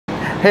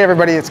Hey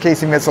everybody, it's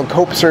Casey Mitzel,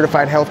 COPE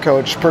certified health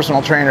coach,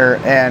 personal trainer,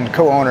 and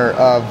co-owner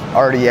of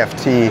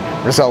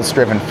RDFT, Results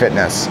Driven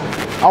Fitness.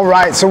 All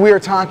right, so we are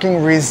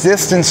talking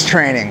resistance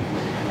training.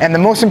 And the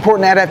most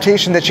important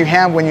adaptation that you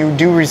have when you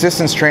do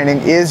resistance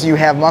training is you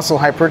have muscle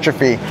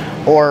hypertrophy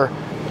or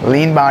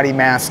lean body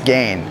mass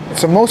gain.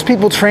 So most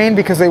people train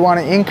because they want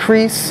to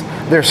increase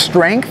their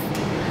strength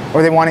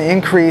or they want to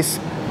increase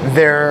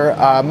their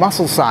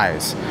muscle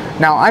size.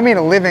 Now, I made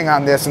a living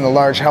on this in the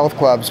large health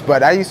clubs,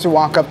 but I used to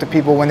walk up to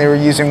people when they were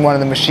using one of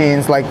the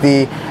machines like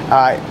the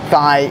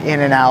thigh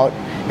in and out,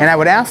 and I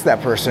would ask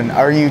that person,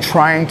 are you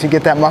trying to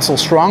get that muscle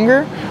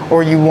stronger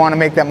or you want to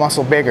make that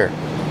muscle bigger?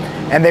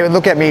 And they would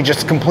look at me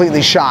just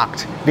completely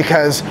shocked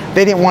because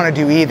they didn't want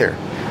to do either.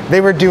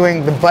 They were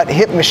doing the butt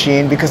hip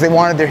machine because they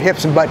wanted their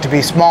hips and butt to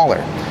be smaller.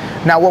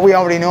 Now, what we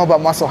already know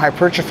about muscle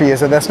hypertrophy is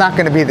that that's not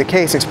going to be the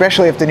case,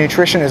 especially if the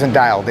nutrition isn't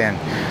dialed in.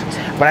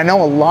 But I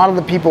know a lot of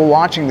the people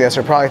watching this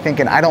are probably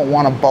thinking, I don't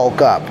want to bulk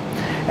up.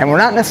 And we're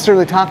not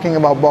necessarily talking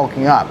about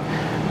bulking up.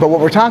 But what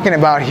we're talking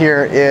about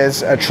here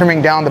is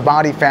trimming down the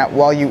body fat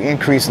while you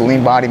increase the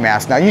lean body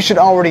mass. Now, you should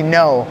already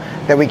know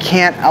that we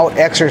can't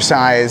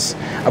out-exercise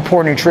a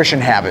poor nutrition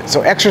habit.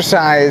 So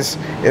exercise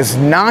is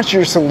not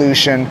your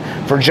solution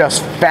for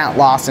just fat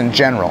loss in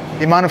general.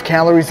 The amount of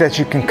calories that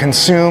you can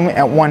consume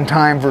at one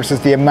time versus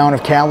the amount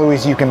of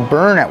calories you can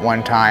burn at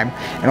one time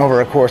and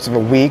over a course of a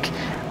week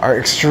are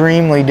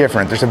extremely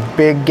different. There's a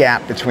big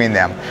gap between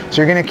them. So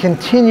you're going to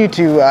continue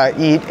to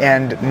eat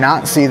and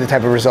not see the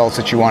type of results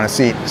that you want to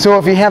see. So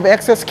if you have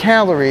excess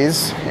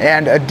calories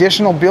and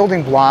additional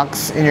building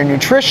blocks in your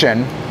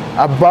nutrition,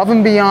 above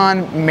and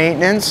beyond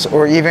maintenance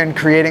or even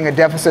creating a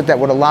deficit that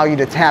would allow you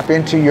to tap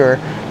into your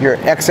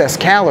excess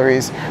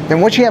calories, then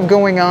what you have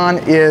going on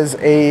is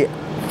a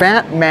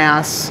fat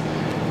mass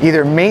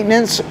either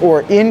maintenance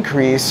or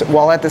increase,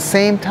 while at the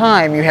same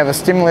time you have a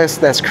stimulus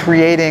that's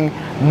creating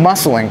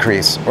muscle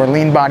increase or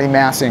lean body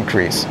mass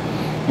increase.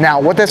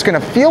 Now, what that's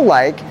going to feel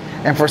like,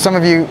 and for some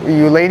of you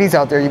ladies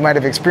out there, you might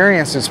have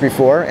experienced this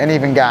before, and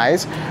even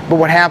guys, but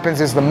what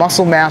happens is the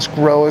muscle mass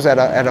grows at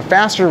a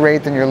faster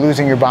rate than you're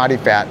losing your body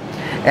fat,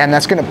 and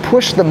that's going to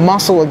push the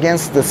muscle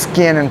against the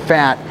skin and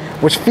fat,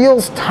 which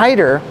feels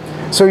tighter,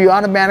 so you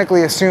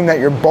automatically assume that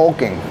you're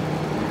bulking.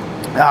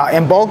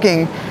 And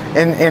bulking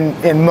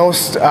in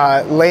most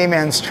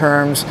layman's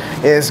terms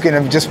is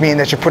going to just mean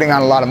that you're putting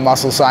on a lot of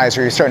muscle size,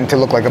 or you're starting to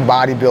look like a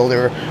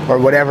bodybuilder or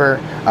whatever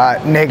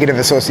negative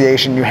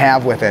association you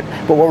have with it.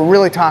 But what we're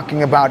really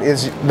talking about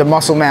is the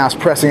muscle mass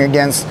pressing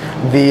against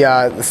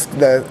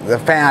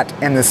the fat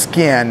and the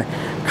skin,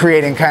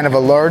 creating kind of a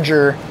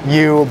larger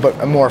U but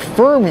a more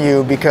firm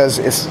U because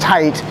it's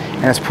tight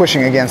and it's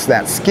pushing against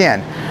that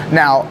skin.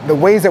 Now, the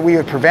ways that we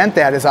would prevent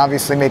that is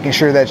obviously making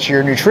sure that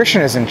your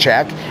nutrition is in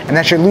check and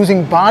that you're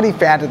losing body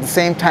fat at the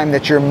same time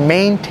that you're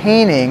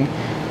maintaining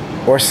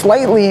or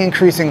slightly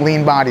increasing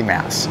lean body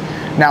mass.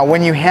 Now,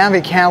 when you have a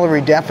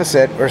calorie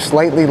deficit or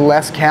slightly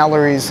less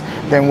calories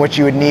than what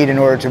you would need in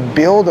order to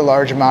build a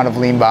large amount of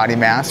lean body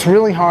mass, it's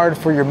really hard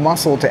for your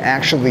muscle to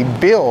actually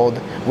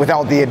build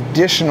without the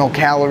additional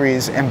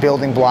calories and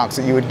building blocks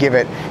that you would give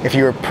it if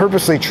you were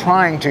purposely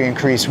trying to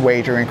increase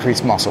weight or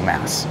increase muscle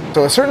mass.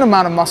 So a certain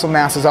amount of muscle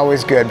mass is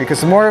always good because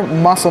the more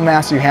muscle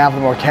mass you have, the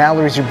more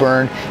calories you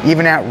burn,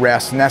 even at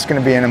rest, and that's going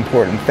to be an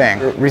important thing.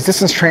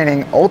 Resistance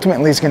training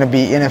ultimately is going to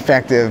be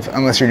ineffective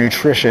unless your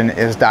nutrition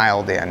is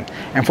dialed in,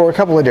 and for a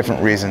couple of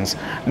different reasons.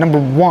 Number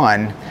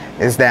one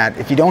is that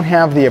if you don't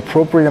have the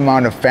appropriate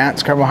amount of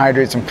fats,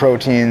 carbohydrates, and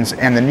proteins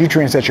and the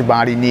nutrients that your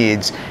body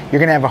needs, you're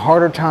going to have a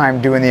harder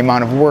time doing the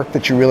amount of work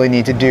that you really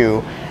need to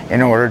do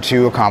in order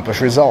to accomplish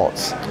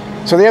results.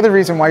 So the other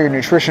reason why your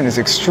nutrition is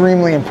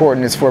extremely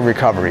important is for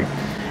recovery.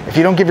 If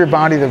you don't give your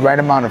body the right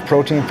amount of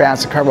protein,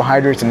 fats,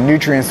 carbohydrates, and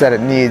nutrients that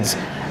it needs,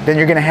 then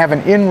you're going to have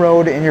an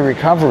inroad in your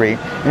recovery,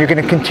 and you're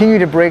going to continue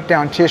to break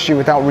down tissue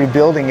without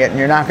rebuilding it, and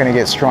you're not going to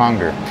get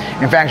stronger.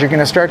 In fact, you're going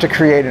to start to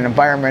create an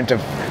environment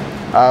of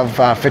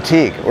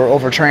fatigue or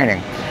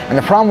overtraining. And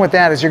the problem with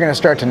that is you're going to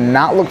start to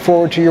not look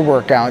forward to your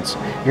workouts.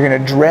 You're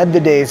going to dread the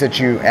days that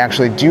you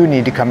actually do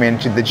need to come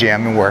into the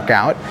gym and work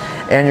out,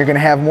 and you're going to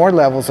have more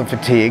levels of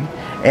fatigue,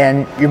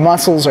 and your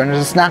muscles are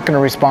just not going to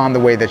respond the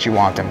way that you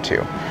want them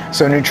to.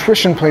 So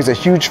nutrition plays a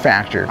huge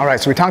factor. All right,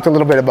 so we talked a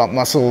little bit about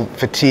muscle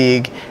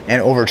fatigue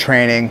and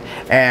overtraining,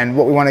 and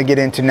what we want to get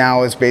into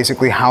now is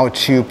basically how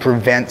to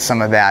prevent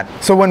some of that.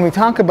 So when we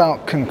talk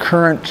about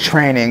concurrent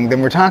training,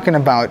 then we're talking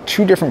about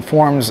two different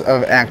forms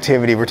of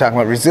activity. We're talking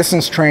about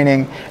resistance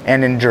training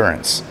and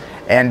endurance.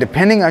 And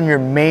depending on your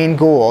main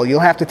goal,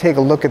 you'll have to take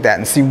a look at that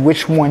and see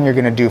which one you're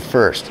going to do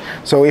first.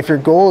 So if your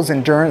goal is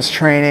endurance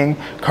training,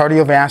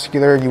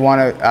 cardiovascular, you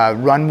want to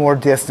run more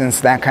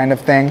distance, that kind of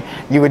thing,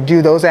 you would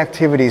do those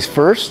activities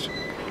first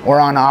or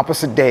on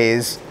opposite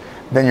days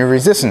than your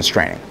resistance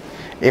training.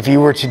 If you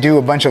were to do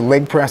a bunch of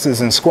leg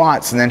presses and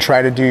squats and then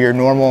try to do your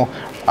normal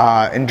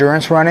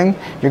endurance running,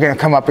 you're going to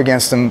come up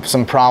against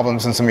some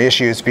problems and some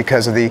issues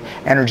because of the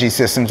energy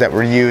systems that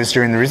were used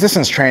during the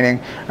resistance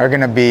training are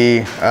going to be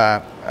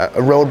a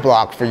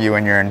roadblock for you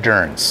in your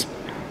endurance.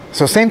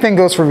 So same thing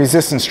goes for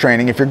resistance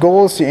training. If your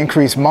goal is to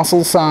increase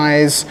muscle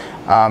size,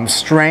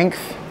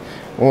 strength,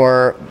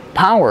 or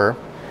power,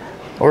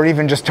 or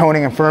even just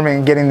toning and firming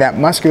and getting that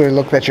muscular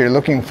look that you're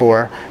looking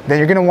for, then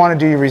you're going to want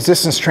to do your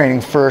resistance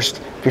training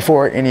first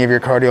before any of your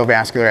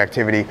cardiovascular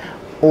activity,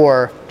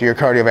 or do your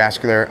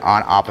cardiovascular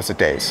on opposite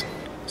days.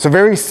 So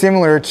very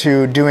similar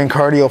to doing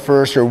cardio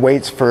first or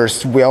weights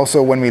first, we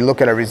also, when we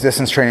look at a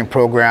resistance training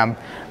program,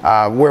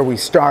 where we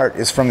start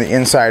is from the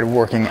inside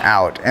working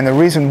out. And the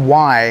reason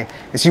why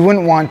is you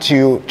wouldn't want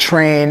to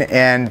train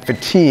and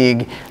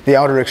fatigue the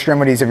outer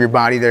extremities of your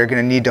body that are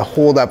going to need to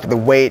hold up the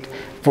weight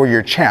for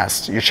your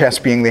chest. Your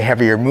chest, being the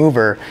heavier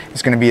mover,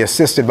 is going to be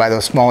assisted by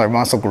those smaller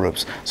muscle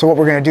groups. So what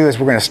we're going to do is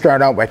we're going to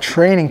start out by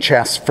training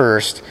chest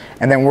first,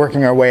 and then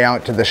working our way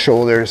out to the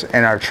shoulders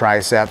and our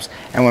triceps.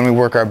 And when we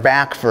work our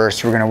back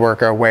first, we're going to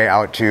work our way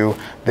out to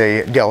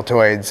the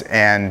deltoids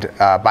and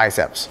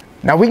biceps.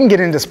 Now we can get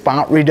into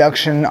spot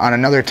reduction on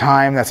another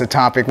time. That's a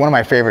topic, one of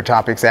my favorite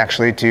topics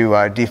actually, to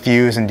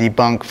defuse and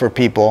debunk for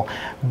people.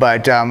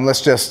 But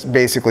let's just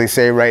basically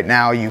say right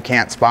now you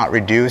can't spot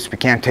reduce. We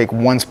can't take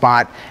one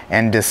spot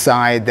and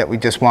decide that we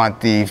just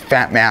want the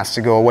fat mass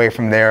to go away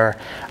from there.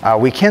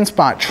 We can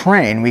spot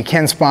train. We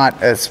can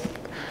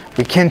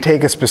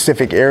take a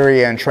specific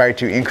area and try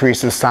to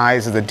increase the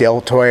size of the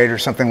deltoid or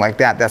something like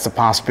that. That's a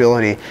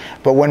possibility.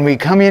 But when we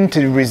come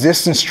into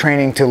resistance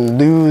training to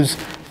lose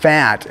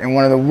fat, and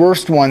one of the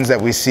worst ones that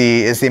we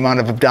see is the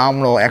amount of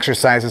abdominal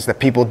exercises that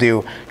people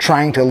do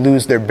trying to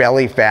lose their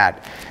belly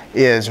fat,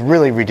 is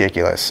really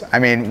ridiculous. I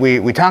mean,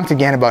 we talked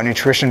again about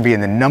nutrition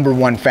being the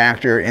 #1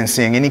 factor in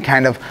seeing any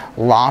kind of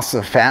loss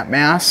of fat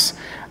mass.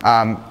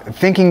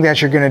 Thinking that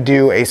you're going to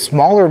do a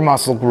smaller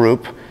muscle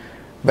group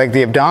like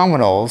the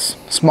abdominals,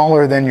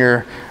 smaller than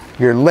your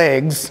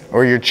legs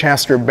or your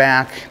chest or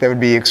back, that would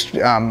be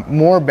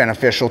more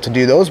beneficial to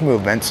do those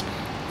movements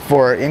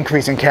for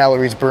increasing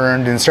calories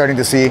burned and starting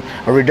to see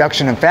a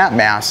reduction in fat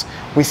mass.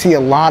 We see a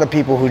lot of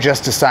people who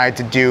just decide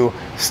to do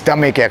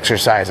stomach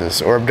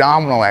exercises or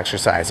abdominal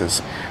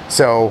exercises.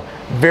 So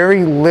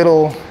very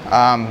little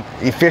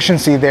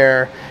efficiency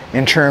there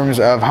in terms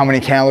of how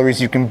many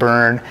calories you can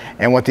burn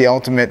and what the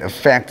ultimate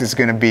effect is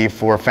going to be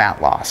for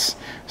fat loss.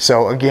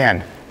 So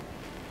again,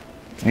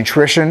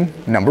 nutrition,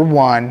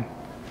 #1,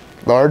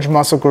 large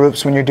muscle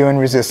groups when you're doing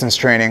resistance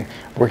training,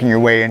 working your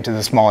way into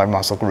the smaller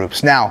muscle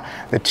groups. Now,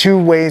 the two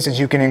ways that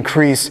you can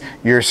increase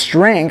your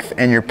strength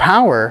and your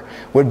power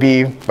would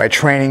be by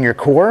training your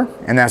core,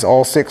 and that's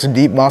all 6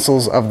 deep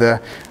muscles of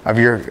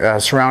your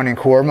surrounding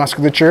core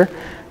musculature,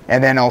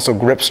 and then also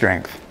grip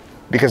strength,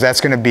 because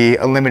that's going to be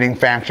a limiting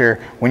factor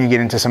when you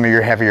get into some of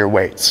your heavier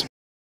weights.